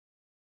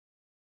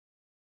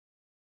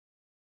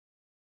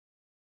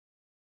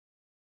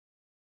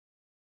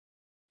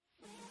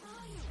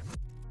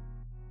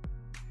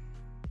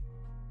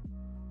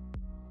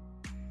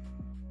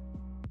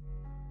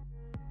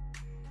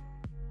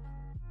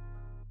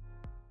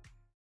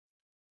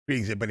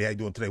Greetings, everybody. How you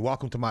doing today?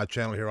 Welcome to my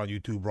channel here on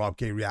YouTube, Rob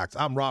K Reacts.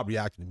 I'm Rob,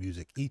 reacting to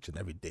music each and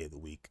every day of the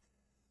week,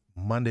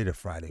 Monday to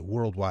Friday,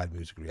 worldwide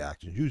music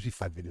reactions, usually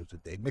 5 videos a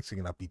day, mixing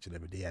it up each and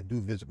every day. I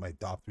do visit my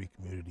top 3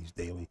 communities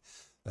daily,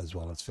 as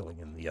well as filling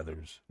in the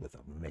others with a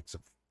mix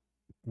of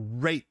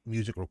great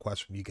music requests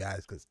from you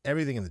guys, because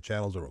everything in the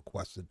channels are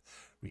requested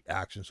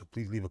reactions. So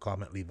please leave a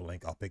comment, leave a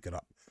link. I'll pick it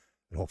up.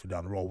 And hopefully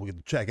down the road, we're going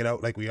to check it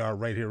out like we are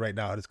right here, right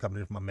now. It's coming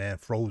in from my man,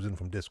 Frozen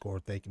from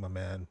Discord. Thank you, my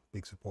man.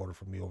 Big supporter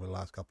from me over the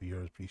last couple of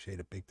years. Appreciate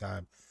it big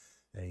time.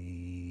 And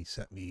he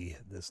sent me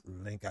this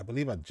link. I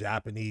believe a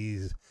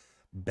Japanese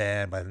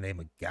band by the name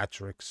of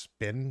Gacharic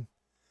Spin.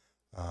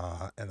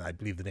 And I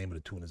believe the name of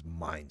the tune is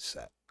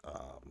MindSet.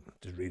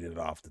 Just reading it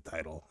off the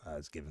title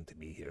as given to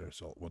me here.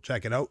 So we'll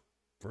check it out.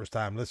 First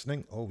time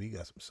listening. Oh, we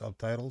got some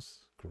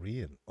subtitles.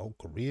 Korean. Oh,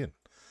 Korean.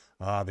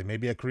 They may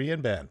be a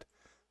Korean band.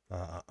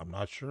 I'm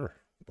not sure.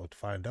 About to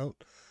find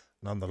out.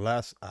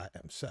 Nonetheless, I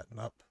am setting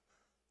up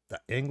the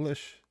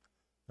English,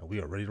 and we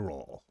are ready to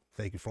roll.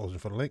 Thank you, Frozen,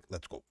 for the link.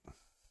 Let's go.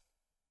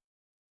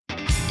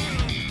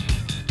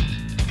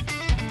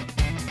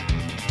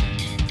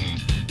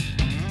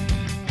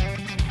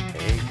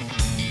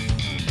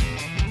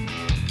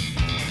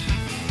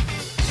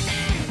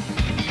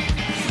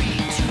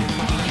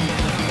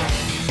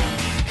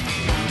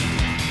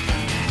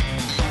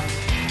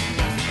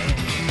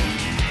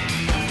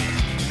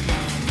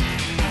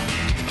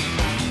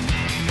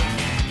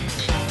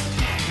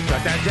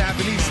 That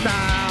Japanese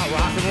style,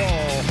 rock and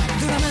roll.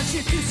 ドラマチ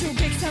ック衝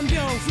撃3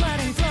秒フラ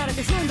れに振られ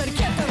て踏んだり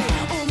蹴ったり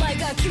Oh my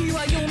god 君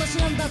は用なし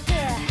なんだって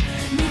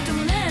みっと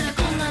もねえな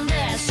こんなんで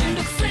しん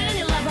どくせえ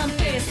にラブ&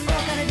ピースお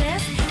別れで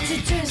す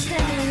集中して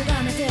目を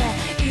歪めてい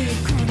い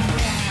子に I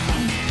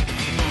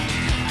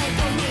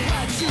don't know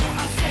what you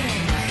are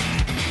saying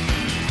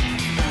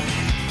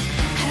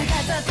腹が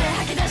立って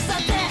吐き出した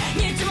って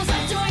ニッチもサ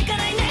ッチもいか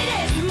ないね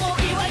ですも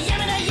ういいわや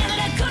めなやめ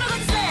なこのご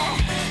時世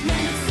め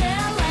んどくせえ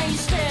LINE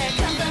して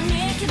簡単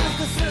に既読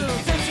する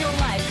That's your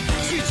life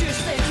集中し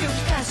て気を利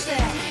かして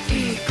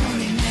いい子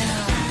にな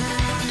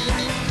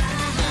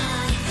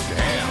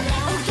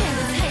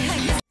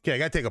Okay, I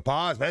gotta take a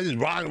pause, man. Just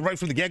rock right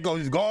from the get-go.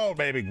 Just go,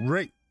 baby.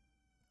 Great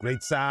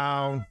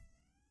sound.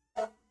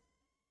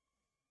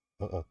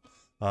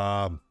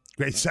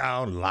 Great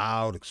sound,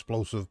 loud,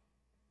 explosive.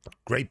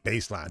 Great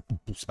bass line.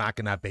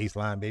 Smacking that bass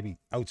line, baby.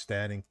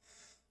 Outstanding.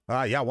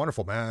 Yeah,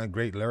 wonderful, man.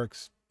 Great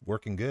lyrics.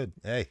 Working good.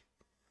 Hey,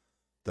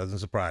 doesn't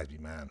surprise me,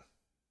 man.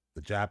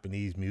 The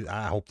Japanese music,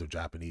 I hope they're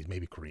Japanese,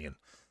 maybe Korean.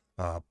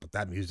 But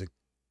that music,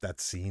 that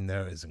scene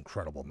there is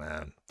incredible,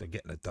 man. They're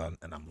getting it done,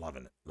 and I'm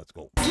loving it. Let's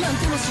go.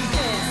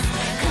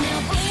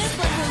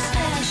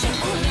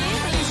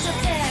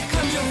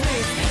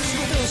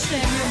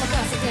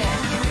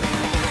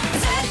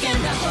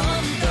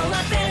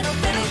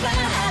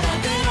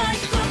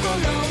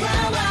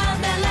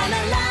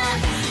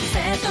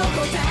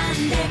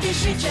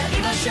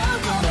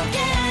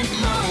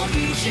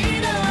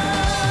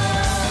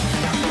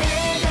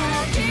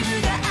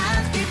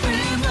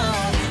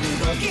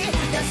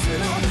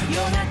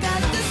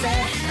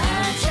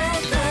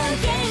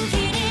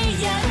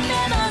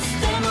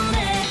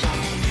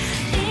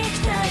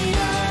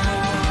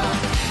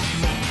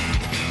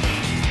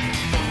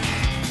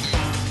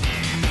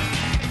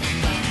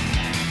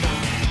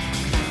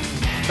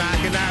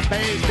 Knocking that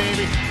bass,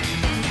 baby.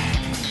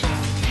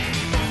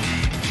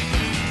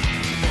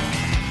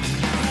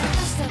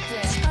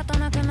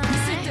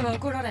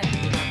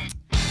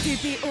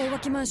 TPO は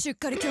気まんしっ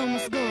かり今日も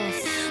過ご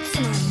す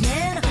つまん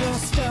ねえなクロ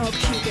ストーク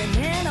聞いて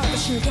ねえな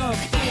私のトーク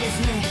いいで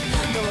すね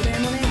どうで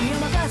もね身を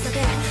任せて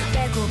ベ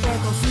コベ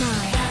コスマ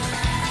イル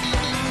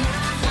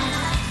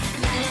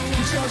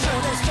上々で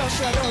す調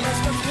子はどうです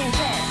ご機嫌でな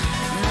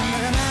んだ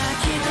かな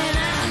聞いてな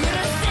許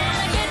してあ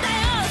げたよ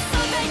そう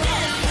書いて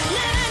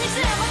何にし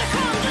ようまた今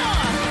度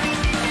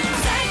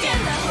叫ん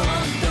だ本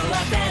当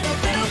はペロ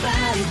ペロ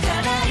バリ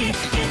かない月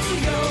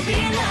曜日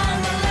ラン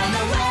ランラン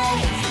ウェイ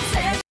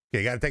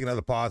Okay, got to take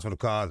another pause for the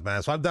cause,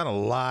 man. So I've done a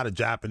lot of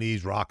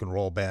Japanese rock and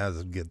roll bands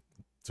and get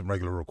some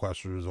regular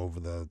requesters over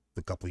the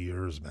couple of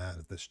years, man,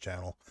 at this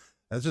channel.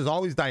 And it's just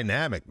always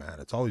dynamic, man.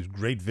 It's always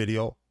great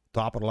video,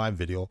 top of the line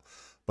video.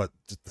 But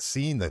just the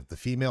scene, the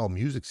female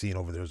music scene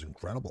over there is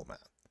incredible, man.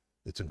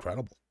 It's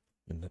incredible.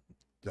 And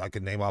I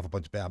could name off a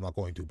bunch of bands. I'm not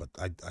going to, but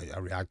I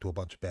react to a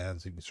bunch of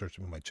bands. You can search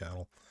them on my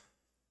channel.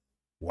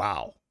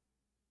 Wow.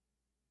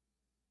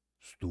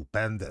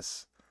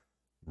 Stupendous.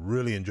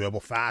 Really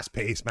enjoyable. Fast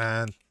paced,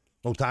 man.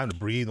 No time to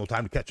breathe, no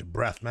time to catch your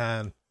breath,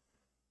 man.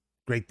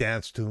 Great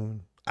dance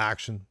tune,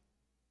 action.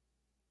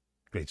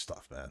 Great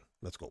stuff, man.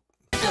 Let's go.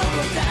 Look at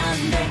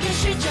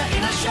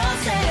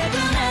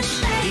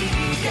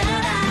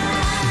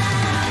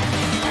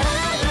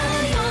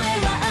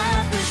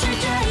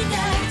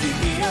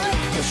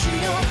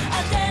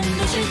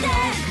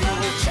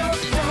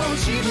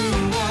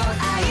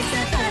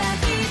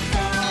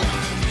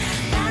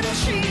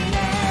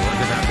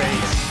that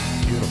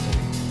bass. Beautiful.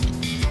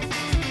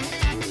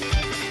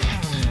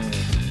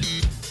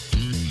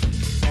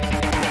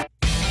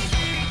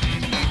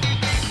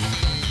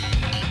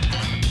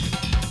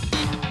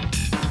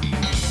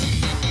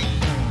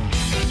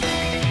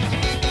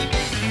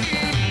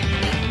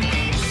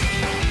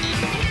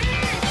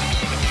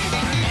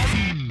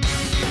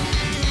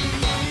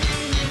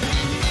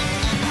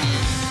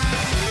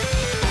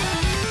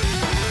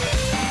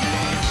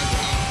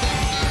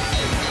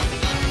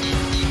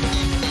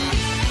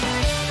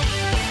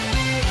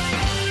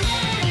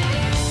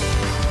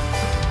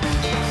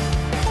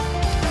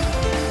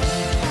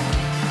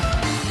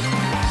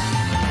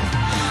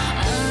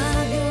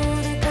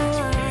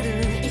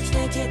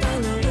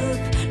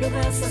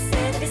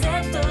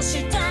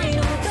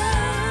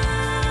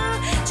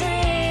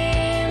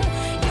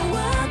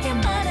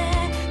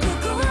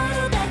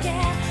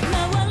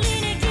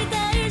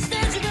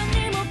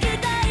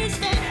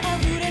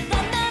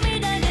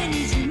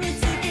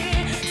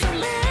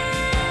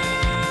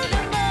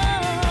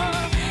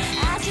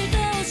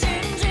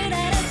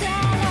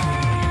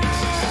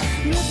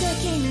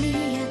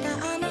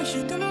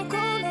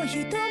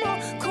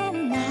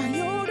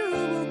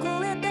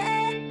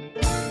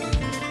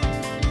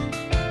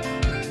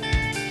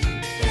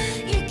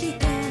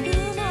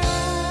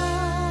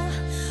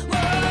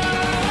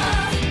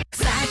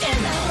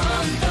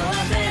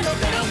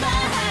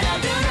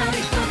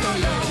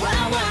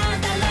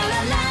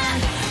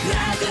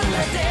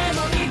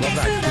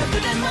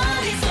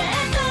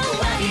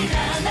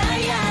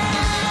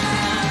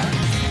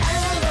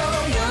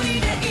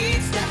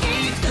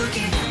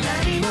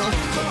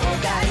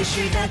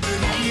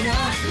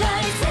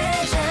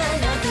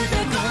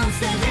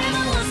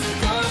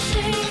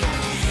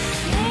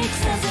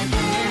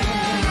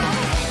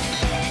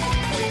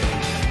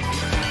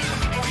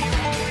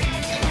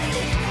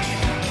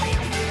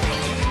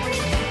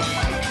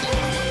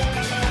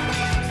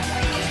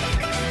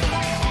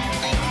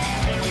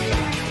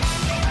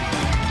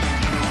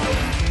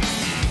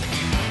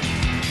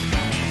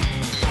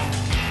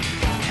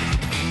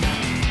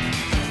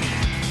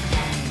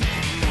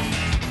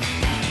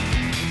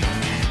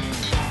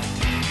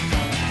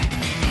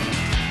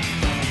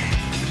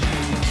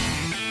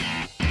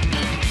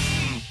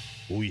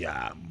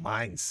 Yeah,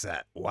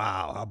 MindSet.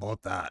 Wow, how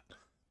about that?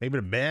 Maybe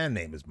the band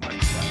name is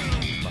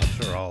MindSet. Not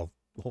sure. I'll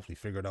hopefully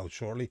figure it out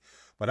shortly.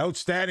 But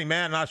outstanding,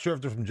 man. Not sure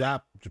if they're from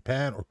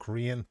Japan or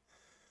Korean.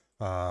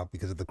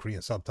 Because of the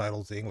Korean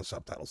subtitles, the English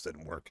subtitles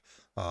didn't work.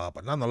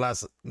 But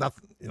nonetheless,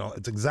 nothing. You know,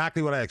 it's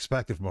exactly what I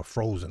expected from a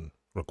Frozen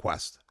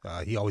request.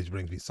 He always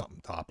brings me something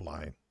top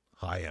line,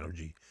 high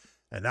energy,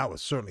 and that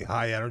was certainly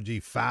high energy,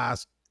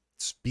 fast,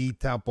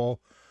 speed tempo.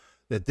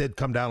 That did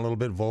come down a little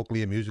bit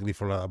vocally and musically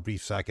for a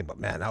brief second, but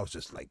man, that was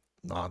just like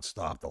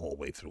nonstop the whole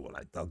way through, and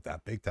I dug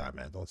that big time,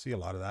 man. Don't see a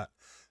lot of that,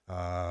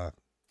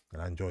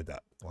 and I enjoyed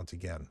that once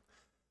again.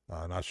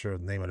 Not sure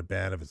the name of the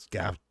band, if it's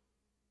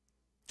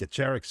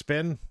Gacharic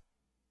Spin.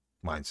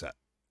 MindSet.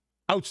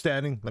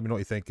 Outstanding. Let me know what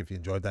you think. If you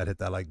enjoyed that, hit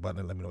that like button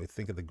and let me know what you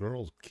think of the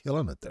girls.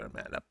 Killing it there,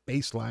 man. That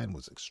bass line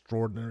was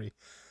extraordinary.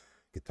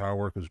 Guitar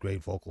work was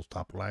great. Vocals,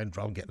 top line,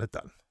 drum, getting it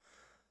done.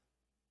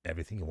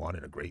 Everything you want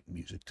in a great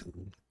music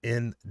tune.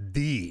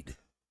 Indeed.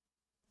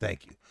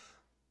 Thank you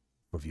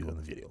for viewing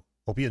the video.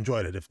 Hope you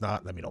enjoyed it. If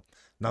not, let me know.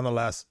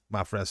 Nonetheless,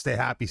 my friends, stay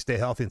happy, stay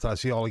healthy until I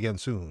see you all again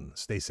soon.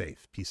 Stay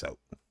safe. Peace out.